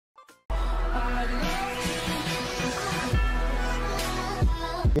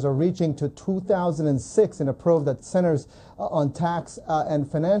Are reaching to 2006 in a probe that centers on tax and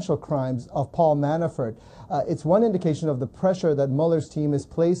financial crimes of Paul Manafort. It's one indication of the pressure that Mueller's team is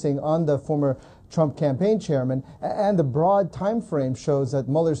placing on the former Trump campaign chairman, and the broad time frame shows that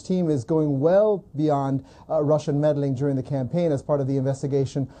Mueller's team is going well beyond Russian meddling during the campaign as part of the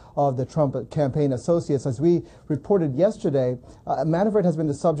investigation of the Trump campaign associates. As we reported yesterday, Manafort has been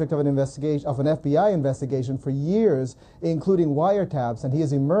the subject of an investigation, of an FBI investigation for years, including wiretaps, and he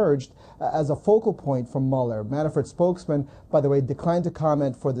has emerged as a focal point for Mueller. Manafort's spokesman, by the way, declined to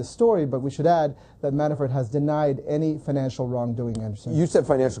comment for this story, but we should add that Manafort has denied any financial wrongdoing, Anderson. You said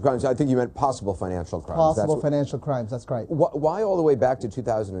financial crimes. I think you meant possible financial crimes. Possible financial crimes, that's right. Why all the way back to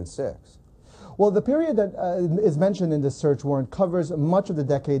 2006? Well, the period that is mentioned in this search warrant covers much of the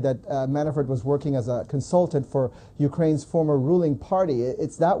decade that Manafort was working as a consultant for Ukraine's former ruling party.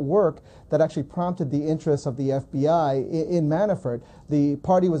 It's that work that actually prompted the interest of the FBI in Manafort. The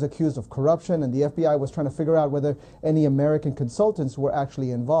party was accused of corruption, and the FBI was trying to figure out whether any American consultants were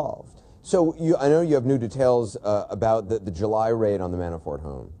actually involved. So I know you have new details about the July raid on the Manafort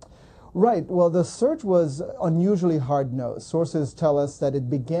home. Right. Well, the search was unusually hard-nosed. Sources tell us that it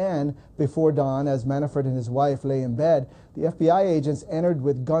began before dawn as Manafort and his wife lay in bed. The FBI agents entered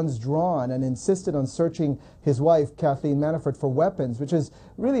with guns drawn and insisted on searching his wife, Kathleen Manafort, for weapons, which is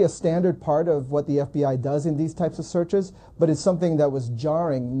really a standard part of what the FBI does in these types of searches, but it's something that was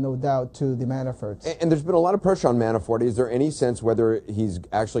jarring, no doubt, to the Manaforts. And there's been a lot of pressure on Manafort. Is there any sense whether he's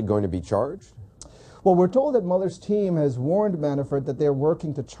actually going to be charged? Well, we're told that Mueller's team has warned Manafort that they're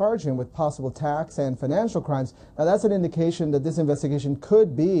working to charge him with possible tax and financial crimes. Now, that's an indication that this investigation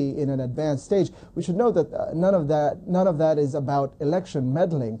could be in an advanced stage. We should note that none of that is about election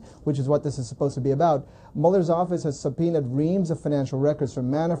meddling, which is what this is supposed to be about. Mueller's office has subpoenaed reams of financial records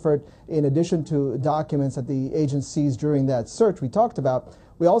from Manafort, in addition to documents that the agents seized during that search we talked about.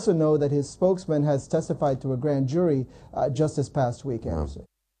 We also know that his spokesman has testified to a grand jury just this past week, Anderson.